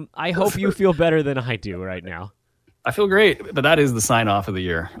 I hope you feel better than I do right now. I feel great, but that is the sign-off of the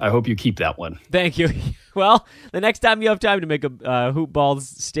year. I hope you keep that one. Thank you. Well, the next time you have time to make a Hoop Ball's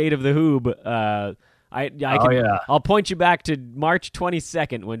State of the Hoob, I'll point you back to March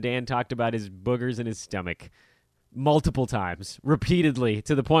 22nd when Dan talked about his boogers in his stomach multiple times, repeatedly,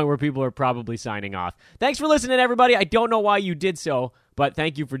 to the point where people are probably signing off. Thanks for listening, everybody. I don't know why you did so, but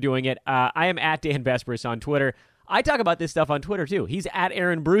thank you for doing it. I am at Dan Besbris on Twitter. I talk about this stuff on Twitter, too. He's at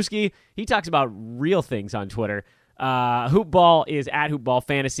Aaron Bruski. He talks about real things on Twitter. Hoop Ball is at Hoop Ball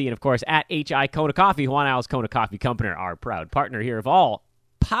Fantasy, and, of course, at HI Kona Coffee, Juan Al's Kona Coffee Company, our proud partner here of all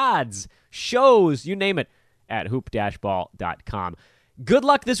pods, shows, you name it, at hoop-ball.com. Good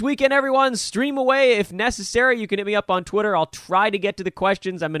luck this weekend, everyone. Stream away if necessary. You can hit me up on Twitter. I'll try to get to the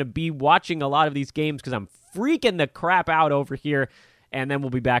questions. I'm going to be watching a lot of these games because I'm freaking the crap out over here. And then we'll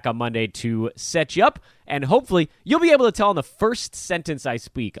be back on Monday to set you up. And hopefully you'll be able to tell in the first sentence I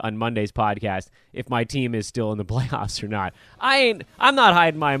speak on Monday's podcast if my team is still in the playoffs or not. I'm not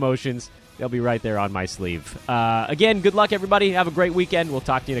hiding my emotions. They'll be right there on my sleeve. Again, good luck, everybody. Have a great weekend. We'll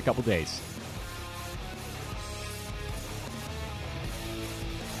talk to you in a couple days.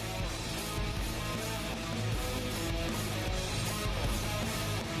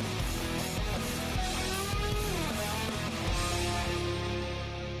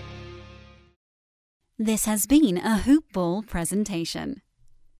 This has been a Hoop Ball presentation.